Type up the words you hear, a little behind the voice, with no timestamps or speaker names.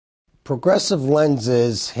Progressive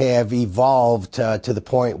lenses have evolved to the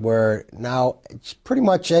point where now pretty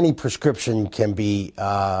much any prescription can be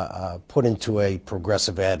put into a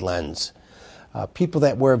progressive ad lens. People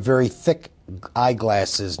that wear very thick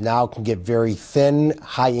eyeglasses now can get very thin,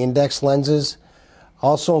 high index lenses.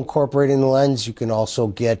 Also incorporated in the lens, you can also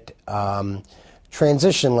get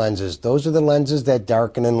transition lenses. Those are the lenses that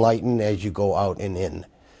darken and lighten as you go out and in.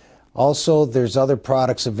 Also, there's other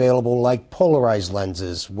products available like polarized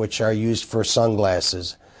lenses, which are used for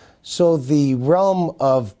sunglasses. So the realm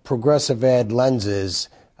of progressive ad lenses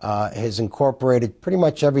has incorporated pretty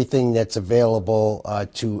much everything that's available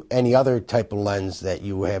to any other type of lens that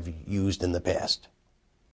you have used in the past.